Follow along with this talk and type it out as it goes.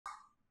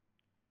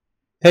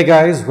Hey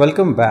guys,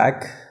 welcome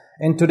back.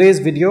 In today's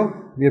video,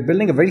 we are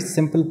building a very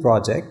simple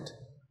project.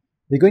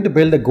 We're going to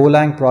build a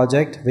Golang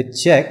project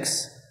which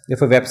checks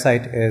if a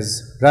website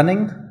is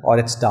running or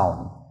it's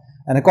down.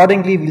 And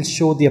accordingly, we'll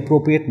show the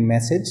appropriate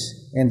message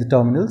in the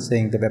terminal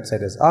saying the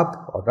website is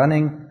up or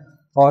running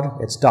or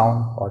it's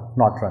down or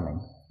not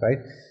running, right?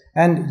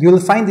 And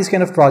you'll find these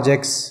kind of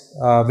projects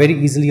very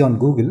easily on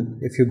Google.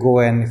 If you go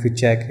and if you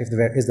check if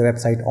is the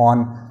website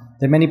on,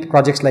 there are many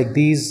projects like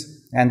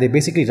these and they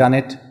basically run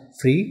it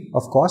free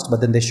of cost,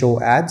 but then they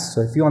show ads.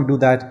 So if you want to do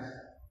that,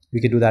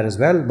 we can do that as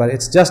well. But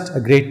it's just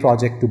a great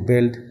project to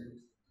build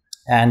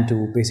and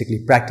to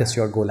basically practice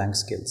your Golang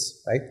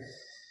skills, right?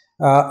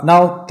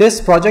 Now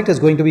this project is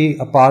going to be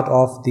a part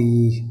of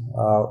the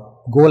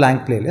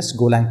Golang playlist,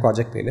 Golang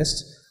project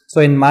playlist.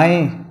 So in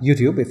my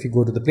YouTube, if you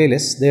go to the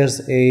playlist,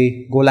 there's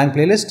a Golang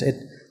playlist.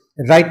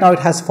 Right now it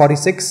has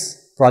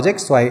 46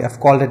 projects. So I have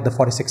called it the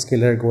 46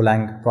 killer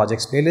Golang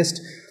projects playlist.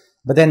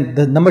 But then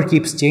the number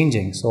keeps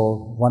changing.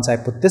 So once I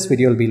put this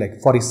video, it'll be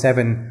like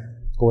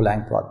 47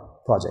 Golang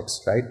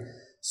projects, right?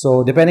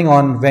 So depending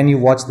on when you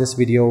watch this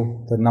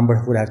video, the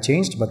number would have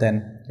changed. But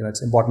then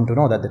it's important to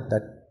know that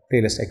that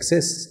playlist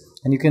exists.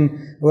 And you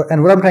can,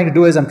 and what I'm trying to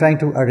do is I'm trying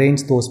to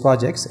arrange those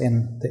projects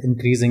in the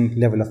increasing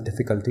level of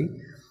difficulty.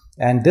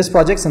 And this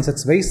project, since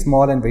it's very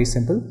small and very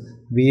simple,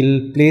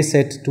 we'll place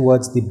it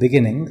towards the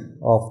beginning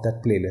of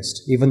that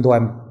playlist. Even though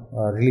I'm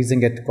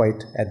releasing it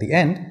quite at the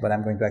end, but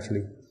I'm going to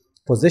actually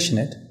position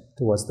it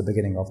towards the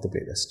beginning of the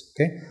playlist.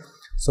 Okay,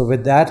 so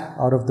with that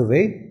out of the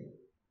way,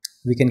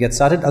 we can get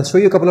started. I'll show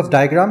you a couple of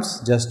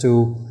diagrams just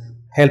to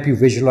help you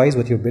visualize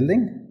what you're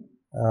building,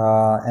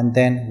 and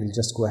then we'll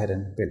just go ahead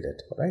and build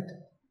it. All right.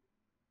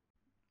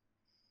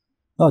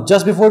 Now,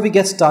 just before we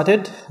get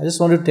started, I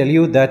just want to tell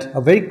you that a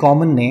very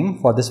common name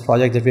for this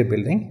project that we're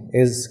building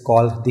is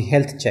called the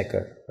health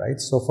checker. Right.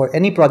 So for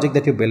any project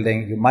that you're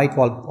building, you might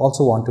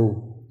also want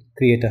to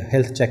create a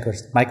health checker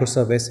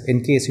microservice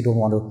in case you don't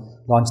want to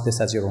launch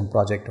this as your own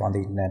project on the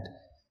internet.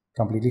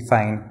 Completely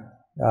fine.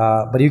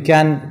 But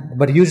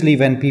usually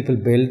when people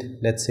build,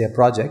 let's say, a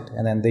project,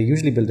 and then they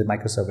usually build a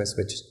microservice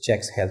which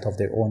checks health of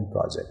their own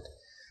project.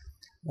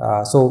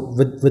 So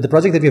with the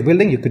project that we're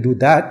building, you could do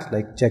that,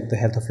 like check the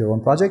health of your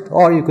own project,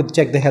 or you could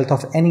check the health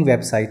of any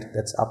website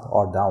that's up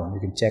or down. You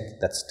can check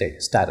that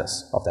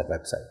status of that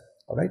website.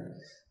 All right.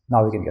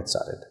 Now we can get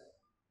started.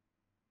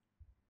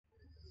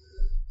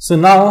 So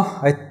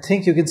now I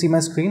think you can see my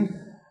screen.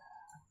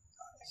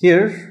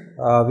 Here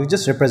we've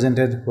just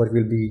represented what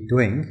we'll be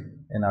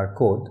doing in our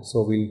code.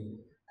 So we'll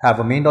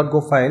have a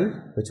main.go file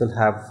which will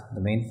have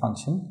the main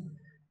function,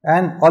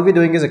 and all we're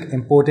doing is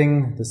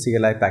importing the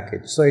CLI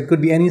package. So it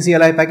could be any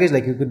CLI package,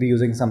 like you could be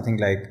using something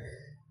like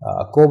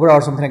Cobra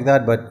or something like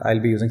that, but I'll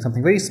be using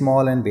something very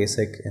small and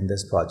basic in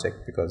this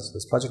project because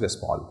this project is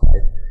small,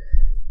 right?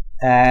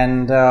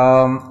 And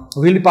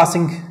we'll be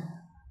passing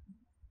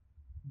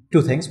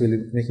two things. We'll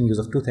be making use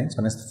of two things.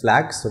 One is the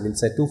flags. So we'll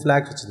set two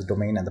flags, which is the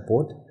domain and the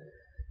port.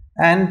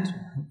 And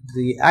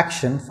the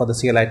action for the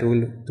CLI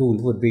tool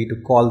would be to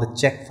call the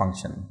check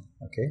function.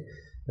 Okay.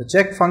 The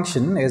check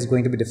function is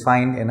going to be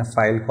defined in a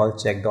file called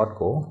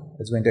check.go.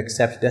 It's going to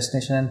accept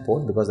destination and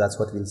port because that's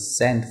what we'll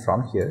send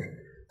from here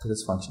to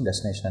this function,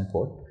 destination and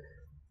port.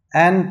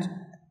 And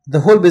the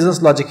whole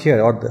business logic here,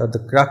 or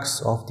the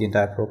crux of the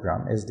entire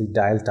program, is the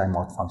dial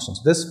timeout function.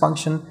 So this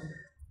function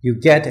you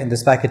get in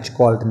this package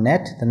called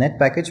net, the net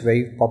package,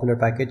 very popular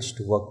package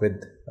to work with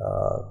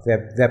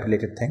web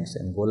related things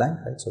in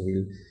Golang, right? So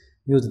we'll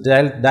use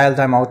the dial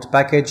timeout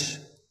package,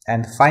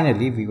 and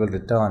finally we will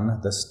return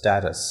the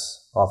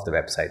status of the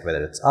website,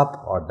 whether it's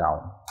up or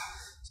down.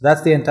 So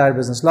that's the entire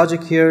business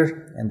logic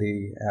here in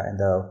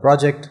the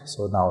project.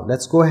 So now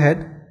let's go ahead,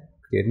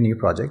 create a new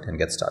project and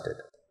get started.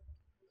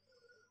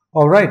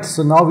 All right,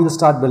 so now we'll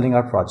start building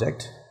our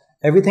project.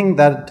 Everything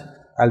that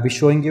I'll be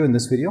showing you in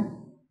this video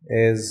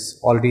is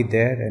already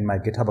there in my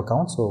GitHub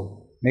account.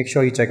 So make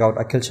sure you check out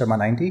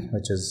akilsharma90,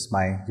 which is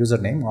my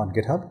username on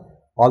GitHub.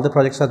 All the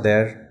projects are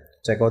there.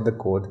 Check out the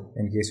code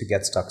in case you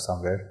get stuck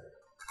somewhere.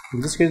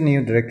 We'll just create a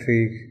new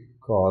directory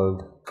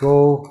called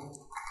go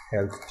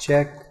health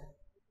check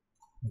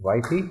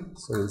yt.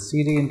 So we'll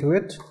cd into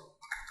it.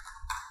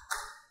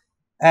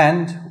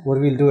 And what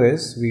we'll do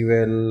is we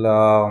will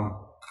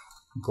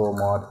go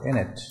mod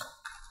init,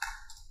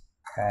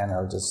 and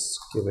I'll just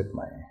give it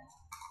my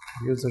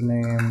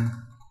username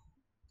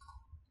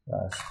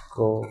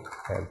go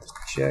health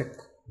check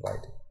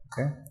yt.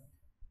 Okay.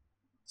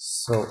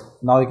 So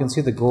now you can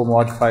see the go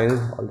mod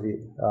file already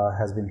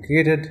has been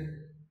created,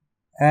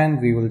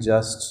 and we will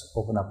just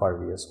open up our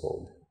VS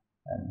Code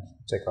and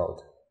check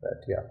out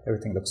that, yeah,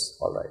 everything looks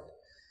all right.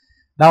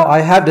 Now I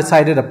have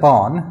decided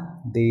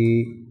upon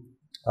the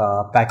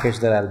package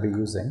that I'll be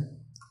using.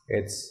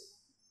 It's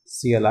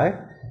CLI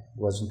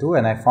version 2,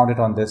 and I found it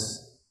on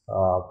this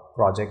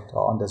project,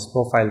 on this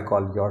profile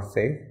called Your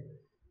Fave.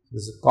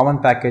 This is a common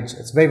package.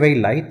 It's very, very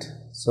light.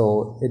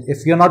 So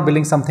if you're not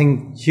building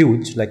something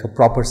huge like a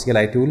proper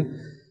CLI tool,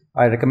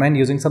 I recommend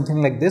using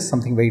something like this,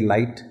 something very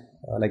light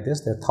like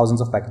this. There are thousands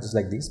of packages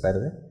like these, by the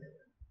way.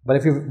 But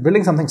if you're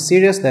building something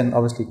serious, then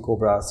obviously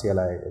Cobra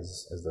CLI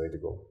is the way to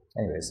go.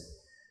 Anyways,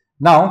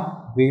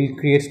 now we'll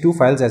create two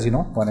files, as you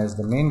know. One is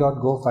the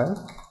main.go file,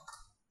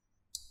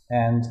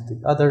 and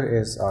the other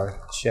is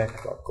our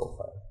check.go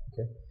file.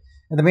 Okay.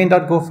 In the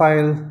main.go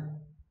file,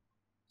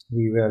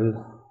 we will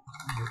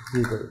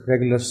do the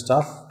regular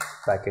stuff,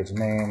 package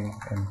name,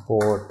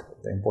 import,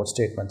 the import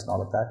statements and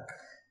all of that.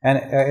 And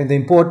in the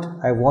import,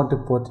 I want to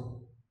put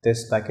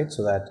this package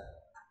so that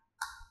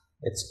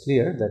it's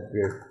clear that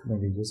we're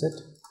going to use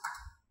it.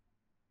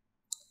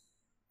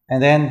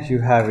 And then you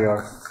have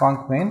your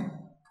func main.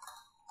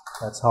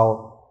 That's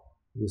how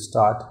you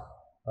start.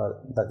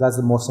 That's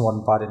the most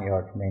important part in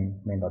your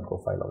main.go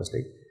file,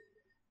 obviously.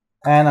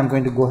 And I'm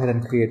going to go ahead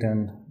and create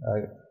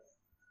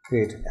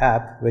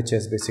app, which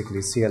is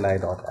basically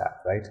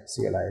CLI.app, right?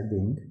 CLI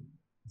being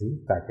the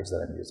package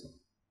that I'm using.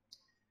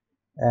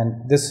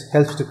 And this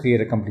helps to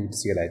create a complete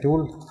CLI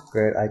tool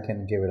where I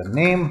can give it a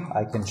name,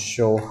 I can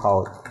show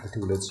how the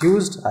tool is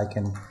used, I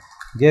can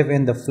give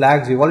in the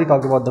flags. We've already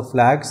talked about the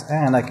flags,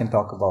 and I can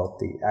talk about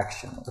the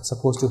action. What's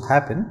supposed to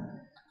happen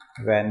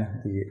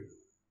when the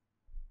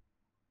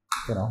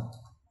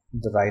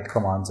right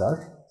commands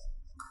are,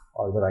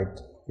 or the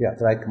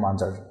right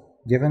commands are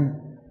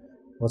given.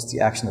 What's the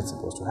action that's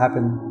supposed to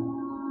happen?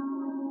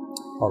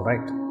 All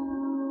right.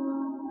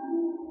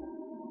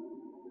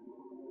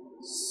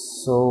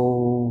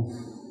 So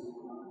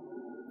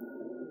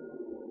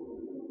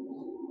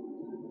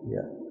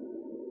yeah.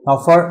 Now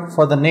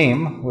for the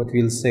name, what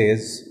we'll say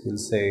is,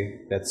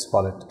 let's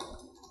call it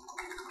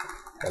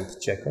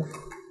health checker.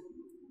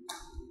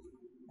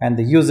 And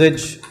the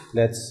usage,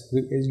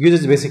 usage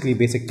is basically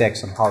basic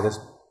text on how this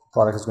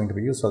product is going to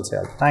be used. So I'll say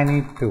a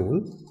tiny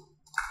tool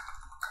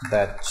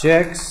that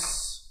checks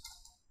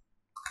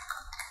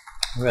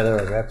whether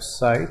a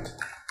website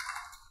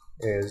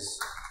is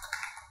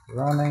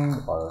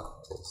running or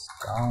is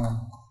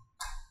down.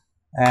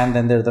 And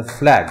then there are the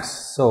flags.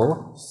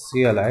 So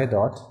CLI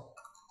dot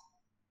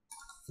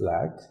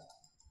flag.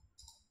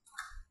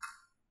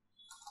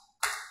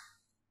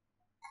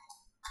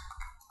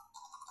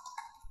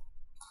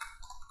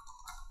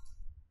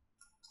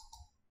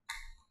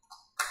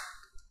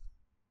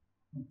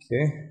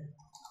 Okay.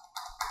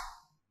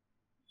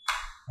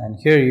 And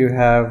here you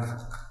have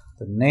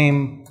the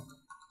name,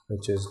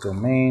 which is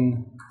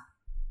domain,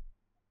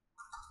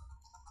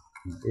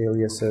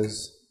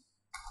 aliases,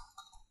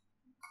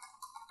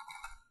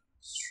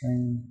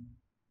 string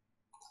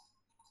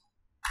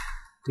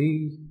D,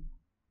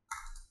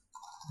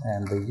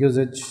 and the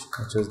usage,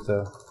 which is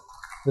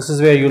this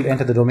is where you'll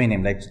enter the domain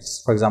name, like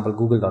for example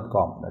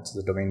google.com. That's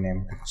the domain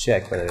name to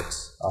check whether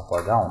it's up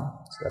or down.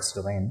 So that's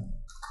domain,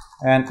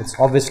 and it's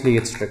obviously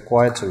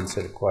required, so we'll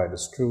say required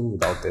is true.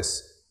 Without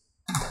this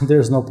there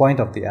is no point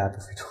of the app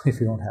if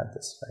you don't have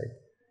this, right?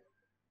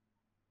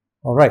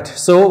 All right,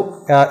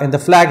 so in the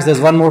flags, there's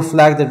one more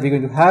flag that we're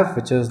going to have,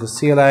 which is the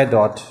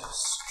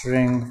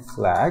CLI.string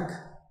flag.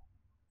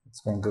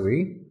 It's going to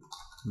be,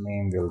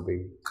 name will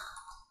be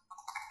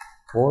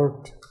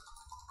port,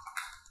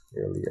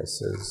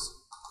 aliases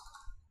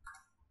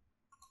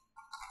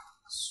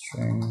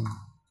string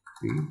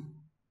B,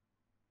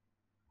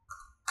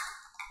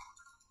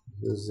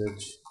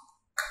 usage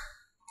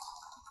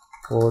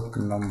port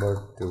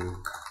number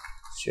to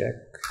check,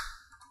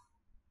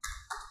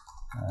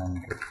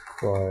 and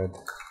required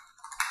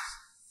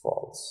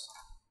false.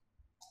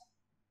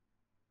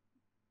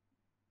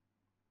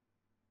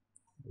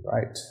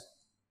 Right.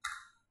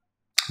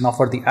 Now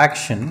for the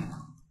action,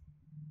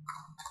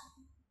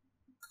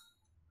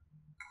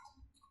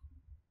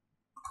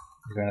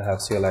 you're going to have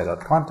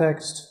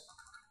CLI.context.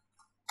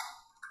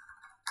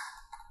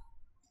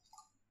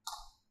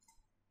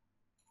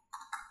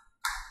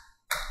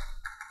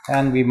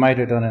 And we might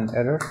return an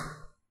error.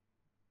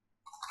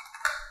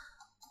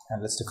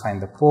 And let's define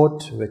the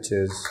port, which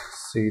is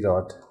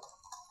c.string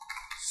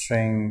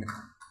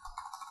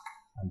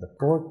and the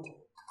port.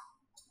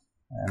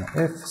 And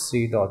if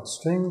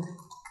c.string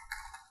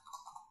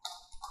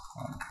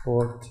and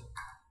port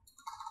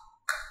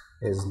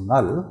is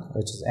null,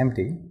 which is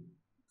empty,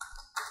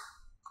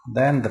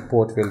 then the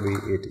port will be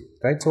 80,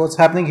 right? So what's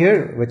happening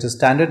here, which is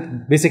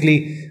standard,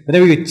 basically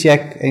whenever you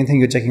check anything,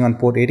 you're checking on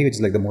port 80, which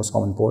is like the most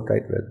common port,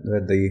 right,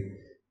 where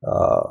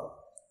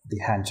the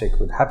handshake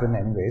would happen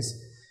anyways.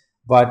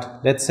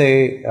 But let's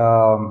say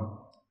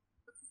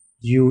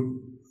you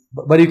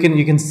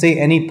can say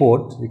any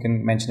port, you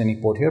can mention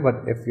any port here,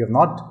 but if you have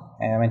not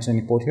mentioned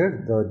any port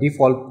here, the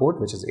default port,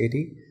 which is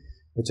 80,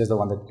 which is the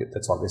one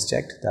that's always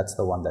checked, that's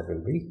the one that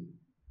will be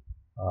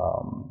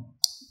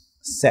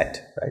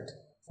set, right,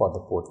 for the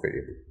port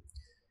variable.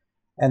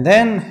 And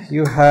then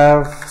you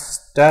have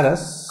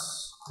status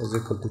is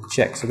equal to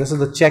check. So this is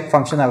the check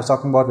function I was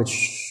talking about,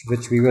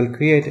 which we will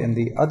create in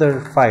the other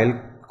file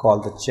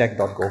called the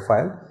check.go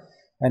file.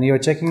 And you are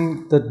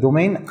checking the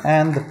domain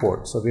and the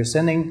port. So we're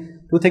sending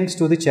two things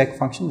to the check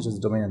function, which is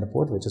the domain and the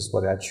port, which is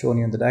what I had shown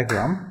you in the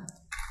diagram.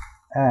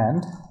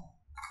 And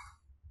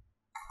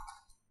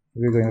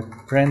we're going to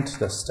print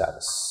the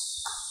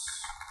status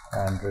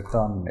and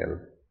return nil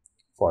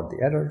for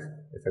the error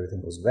if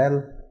everything goes well.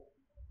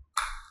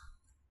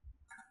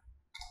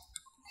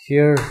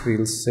 Here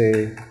we'll say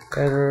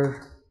error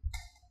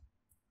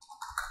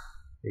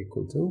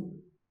equal to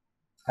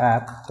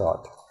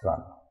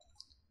app.run.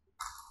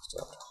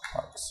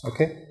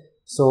 Okay,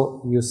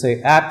 so you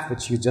say app,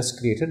 which you just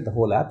created, the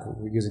whole app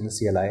using the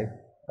CLI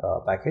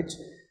package,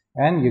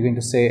 and you're going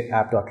to say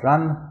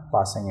app.run,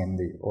 passing in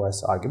the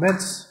OS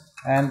arguments,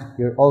 and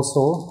you're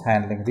also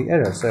handling the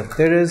error. So if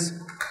there is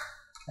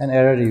an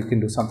error, you can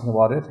do something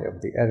about it.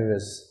 If the error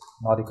is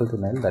not equal to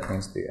nil, that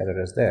means the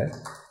error is there.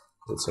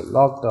 You'll say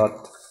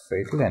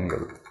log.fatal and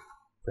you'll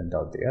print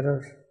out the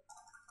error.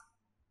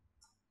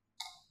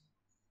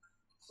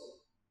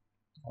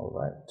 All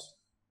right.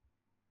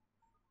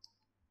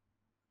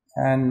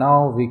 And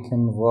now we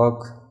can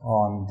work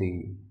on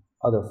the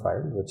other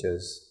file, which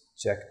is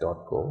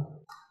check.go.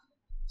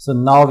 So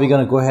now we're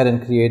going to go ahead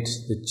and create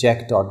the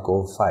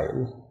check.go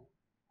file.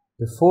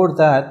 Before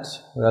that,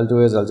 what I'll do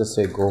is I'll just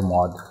say go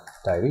mod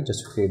diary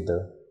just to create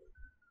the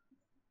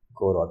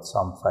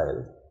go.sum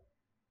file.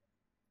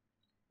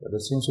 So there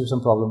seems to be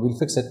some problem. We'll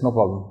fix it, no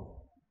problem.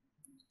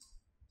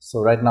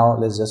 So right now,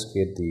 let's just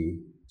create the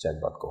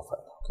check.go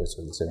file. Okay,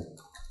 so we'll say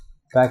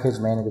package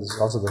main, because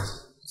it's also the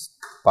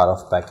part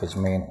of package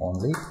main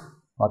only,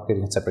 not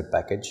creating a separate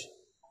package.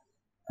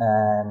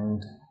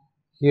 And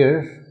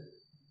here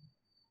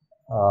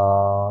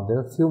there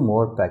are a few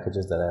more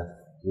packages that I've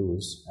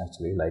used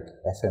actually, like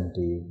FMT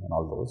and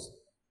all those,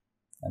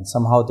 and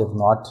somehow they've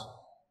not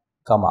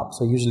come up.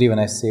 So usually when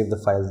I save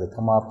the files, they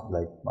come up.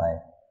 Like my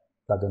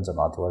plugins are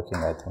not working,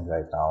 I think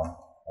right now.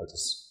 I'll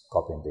just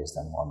copy and paste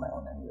them on my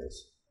own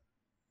anyways.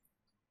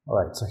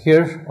 Alright, so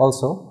here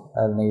also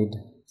I'll need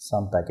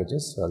some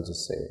packages, so I'll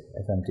just say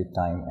fmt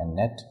time and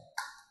net.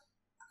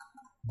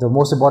 The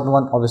most important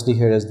one obviously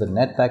here is the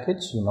net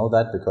package. You know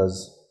that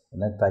because the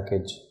net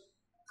package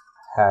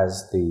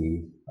has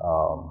the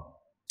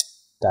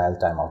dial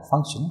timeout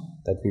function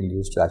that we'll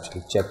use to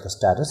actually check the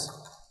status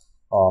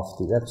of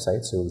the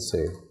website. So we'll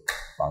say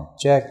func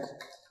check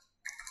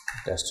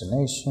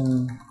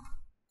destination,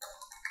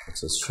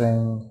 it's a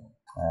string,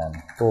 and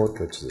port,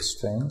 which is a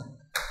string,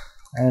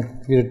 and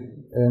it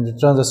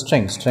returns a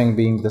string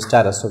being the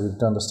status. So we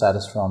return the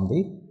status from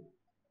the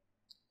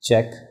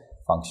check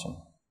function.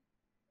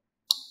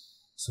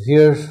 So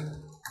here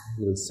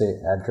we'll say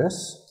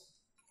address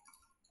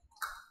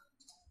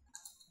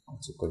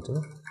is equal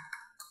to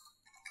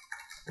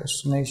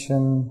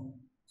destination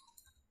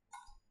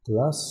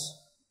plus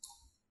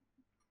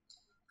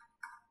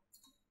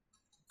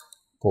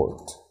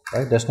port,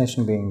 right?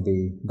 Destination being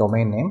the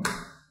domain name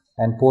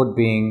and port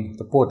being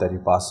the port that you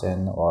pass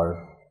in,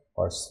 or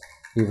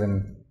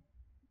even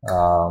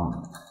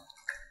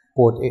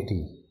port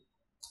 80,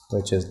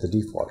 which is the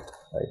default,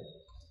 right?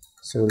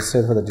 So we'll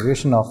say for the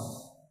duration of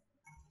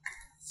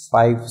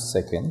 5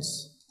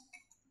 seconds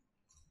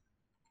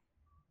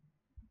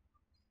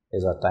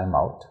is our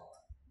timeout.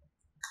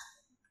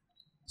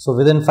 So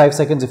within 5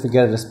 seconds, if you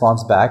get a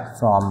response back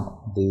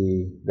from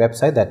the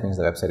website, that means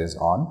the website is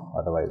on,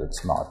 otherwise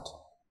it's not.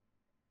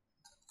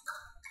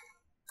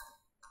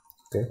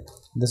 Okay,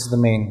 this is the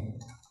main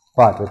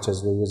part, which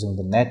is we're using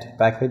the net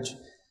package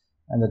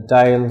and the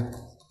dial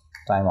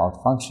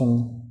timeout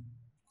function.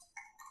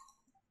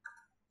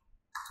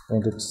 We're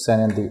going to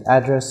send in the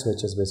address,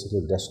 which is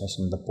basically the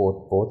destination and the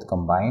port both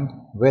combined,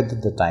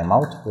 with the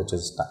timeout, which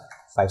is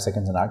 5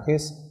 seconds in our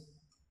case.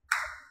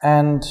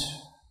 And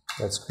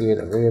let's create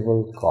a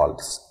variable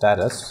called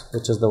status,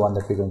 which is the one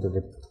that we're going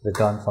to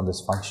return from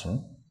this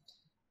function.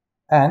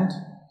 And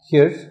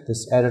here,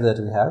 this error that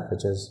we have,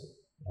 which is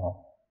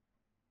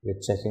we're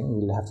checking,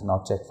 we'll have to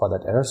now check for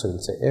that error. So we'll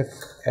say if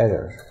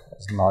error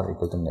is not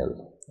equal to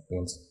nil, it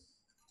means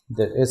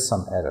there is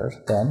some error,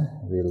 then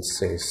we'll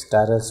say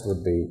status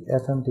would be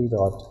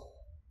fmt.sprintf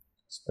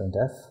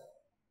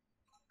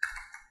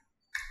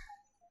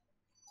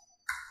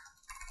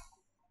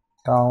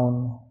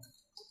down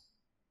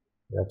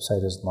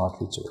website is not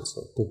reachable.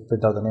 So to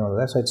print out the name of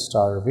the website,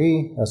 star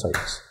v,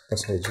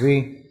 percentage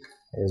v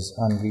is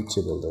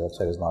unreachable. The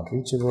website is not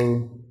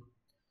reachable,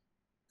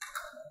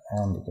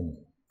 and you can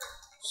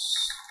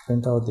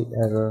print out the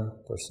error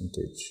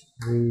percentage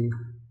v,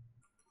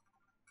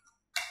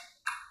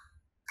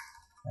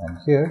 and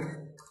here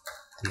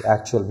the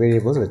actual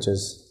variables, which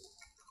is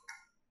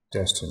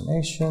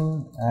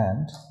destination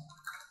and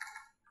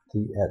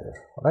the error,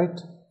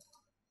 right?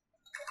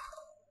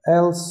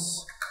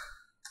 Else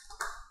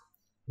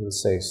we'll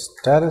say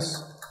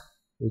status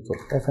equal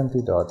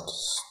fmt.sprintf,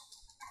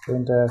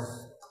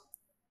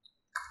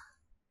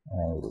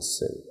 and we'll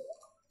say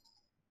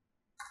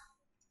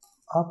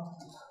up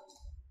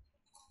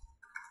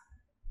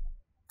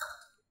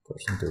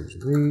percentage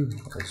v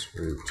is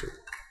reachable.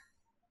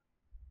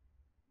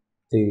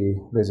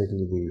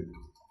 Basically the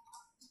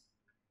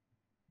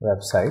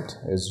website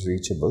is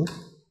reachable,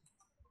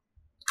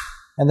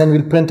 and then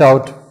we'll print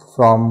out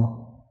from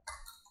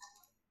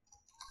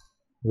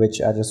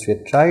which address we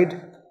had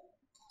tried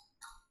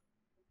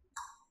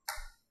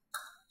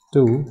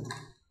to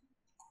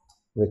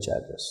which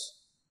address.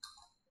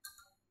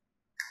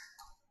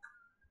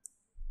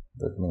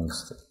 that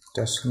means the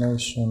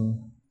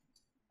destination,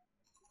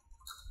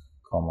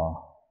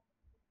 comma,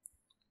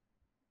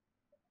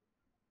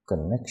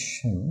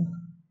 connection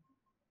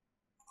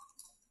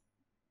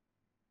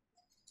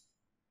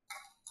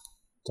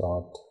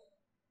dot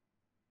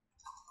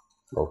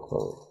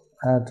local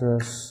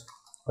address,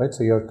 right?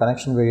 So your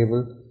connection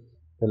variable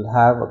will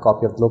have a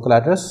copy of the local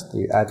address,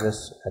 the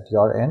address at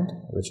your end,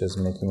 which is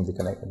making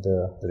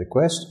the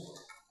request,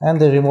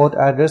 and the remote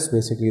address,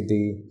 basically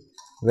the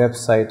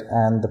website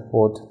and the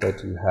port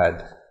that you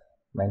had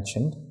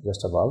mentioned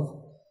just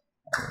above.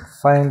 And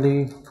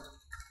finally,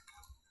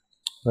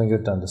 going to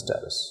return the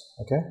status.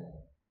 Okay,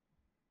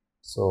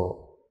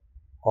 so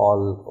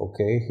all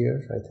okay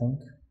here, I think.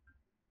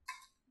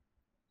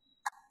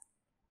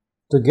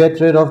 To get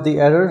rid of the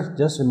error,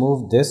 just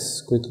remove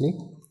this quickly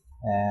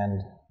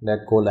and let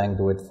Golang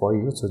do it for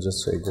you. So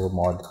just say go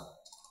mod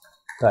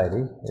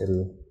tidy,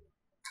 it'll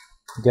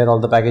get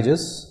all the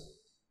packages,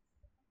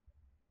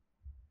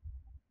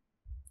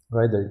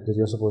 right, that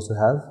you're supposed to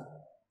have,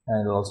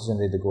 and it'll also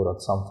generate the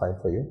go.sum file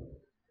for you.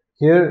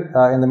 Here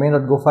in the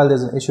main.go file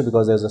there's an issue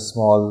because there's a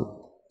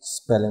small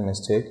spelling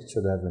mistake. It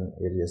should have been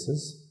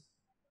aliases,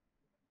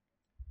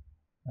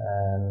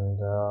 and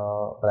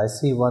but I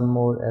see one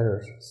more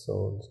error,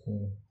 so let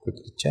me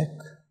quickly check.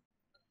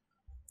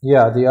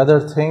 Yeah, the other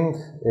thing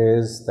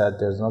is that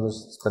there's another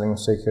spelling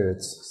mistake here.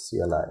 It's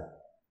CLI.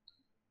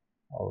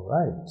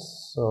 Alright,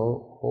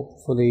 so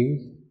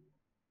hopefully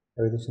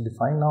everything should be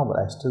fine now, but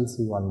I still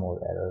see one more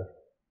error.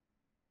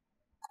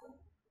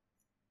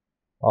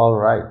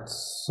 Alright,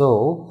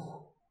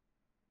 so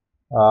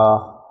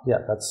yeah,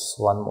 that's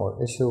one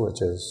more issue,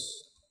 which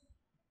is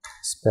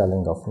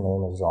spelling of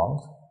name is wrong.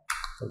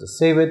 So just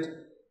save it.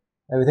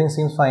 Everything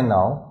seems fine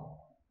now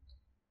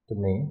to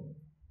me.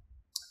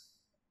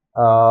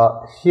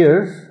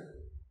 Here,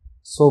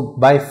 so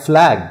by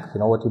flag, you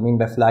know what you mean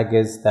by flag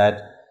is that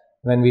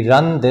when we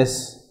run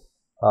this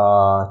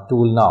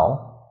tool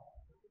now,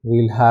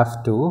 we'll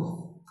have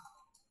to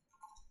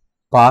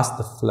pass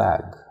the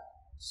flag.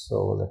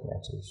 So let me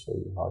actually show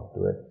you how to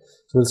do it.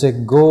 So we'll say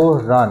go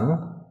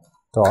run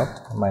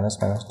dot minus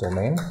minus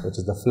domain, which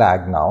is the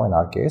flag now in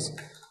our case,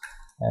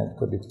 and it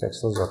could be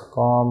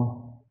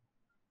pexels.com.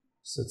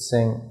 So it's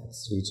saying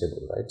it's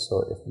reachable, right?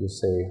 So if you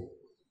say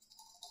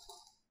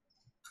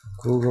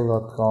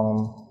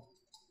google.com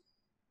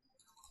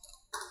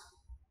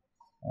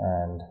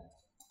and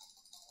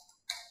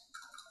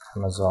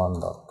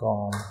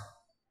amazon.com,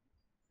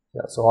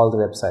 yeah, so all the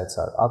websites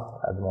are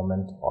up at the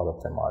moment, all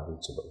of them are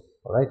reachable.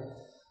 All right,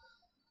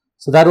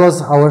 so that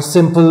was our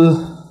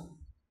simple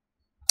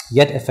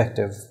yet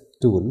effective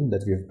tool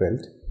that we've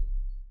built,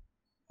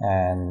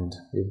 and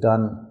we've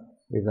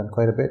done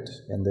quite a bit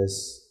in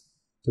this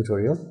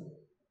tutorial.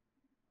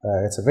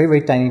 It's a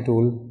very tiny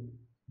tool,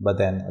 but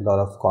then a lot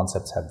of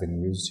concepts have been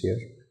used here.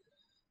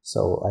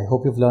 So I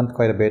hope you've learned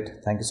quite a bit.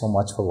 Thank you so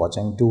much for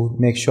watching. Do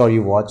make sure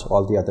you watch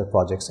all the other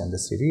projects in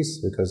this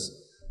series because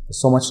there's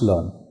so much to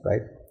learn,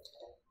 right?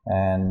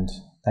 And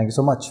thank you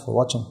so much for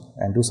watching,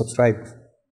 and do subscribe.